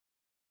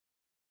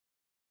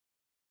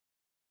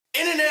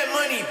Internet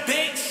money,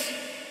 bitch.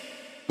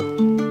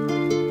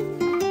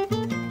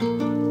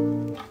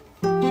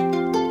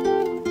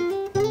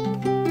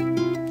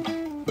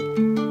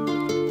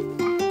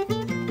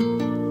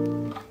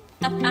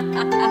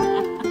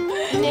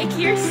 Nick,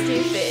 you're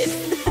stupid.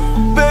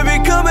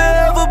 Baby, come and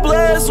have a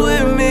blast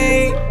with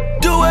me.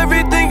 Do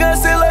everything I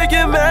say like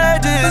your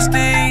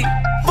majesty.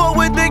 Fuck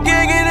with the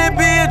gang and it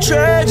be a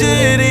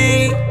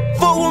tragedy.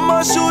 Fuck with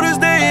my shooters,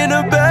 they in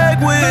the back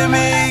with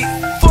me.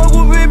 Fuck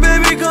with me,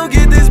 baby, come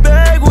get this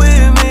bag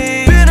with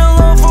me. Been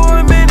alone for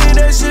a minute,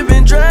 that shit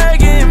been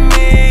dragging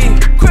me.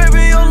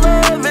 Craving your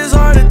love is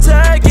heart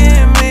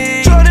attacking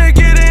me. Tryna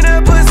get in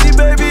that pussy,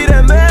 baby,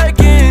 that mac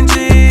and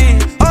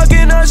cheese. I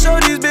cannot show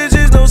these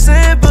bitches no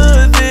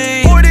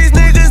sympathy. For these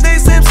niggas, they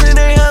Simpson,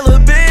 they hella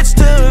bitch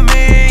to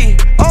me.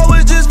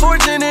 Always just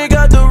fortunate,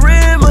 got the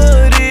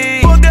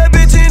remedy. Fuck that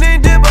bitch in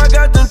and dip, I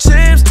got them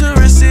chips to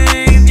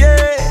receive, yeah.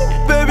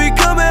 Baby,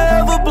 come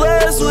and have a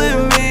blast with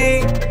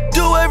me.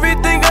 Do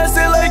everything I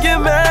say like your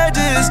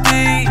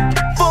majesty.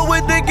 Fuck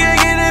with the gang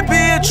and it be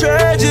a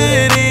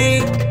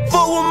tragedy.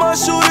 Fuck with my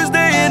shooters,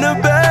 they in the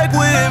back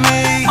with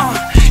me.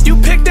 You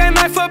pick that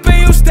knife up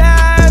and you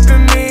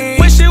stabbing me.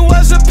 Wish it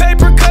was a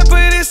paper cut,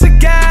 but it's a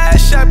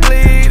gash. I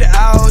bleed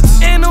out.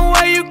 In the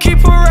way you keep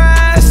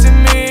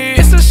harassing me.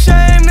 It's a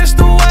shame, it's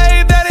the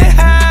way that it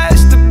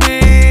has to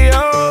be.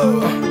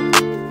 Oh,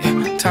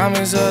 yeah, time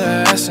is of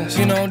the essence.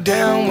 You know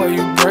damn well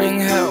you bring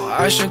hell.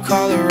 I should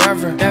call a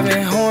reverend.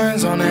 Having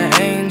horns on an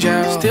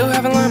angel. Still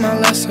haven't learned my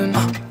lesson.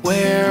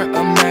 We're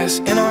a mess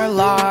and our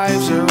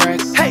lives are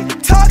wrecked. Hey,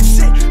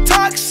 toxic,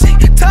 toxic,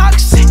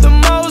 toxic. The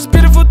most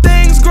beautiful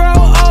things grow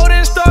old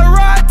and start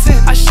rotting.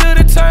 I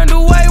should've turned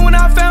away when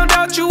I found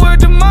out you were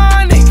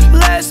demonic.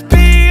 Let's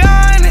be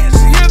honest,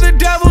 you're the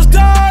devil's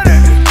daughter.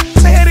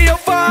 Say hey to your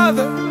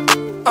father.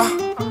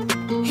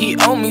 He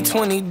owe me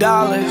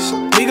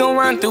 $20. We gon'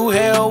 run through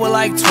hell with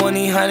like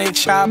 100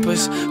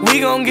 choppers. We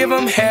gon' give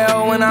him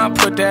hell when I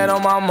put that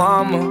on my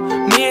mama.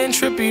 Me and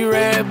Trippie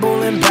Red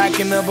Bullin' back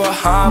in the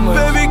Bahamas.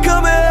 Baby,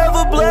 come and have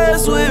a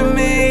blast with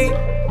me.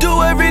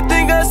 Do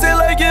everything I say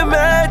like your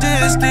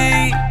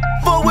majesty.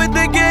 Fuck with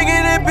the gang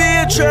and it be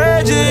a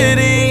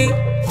tragedy.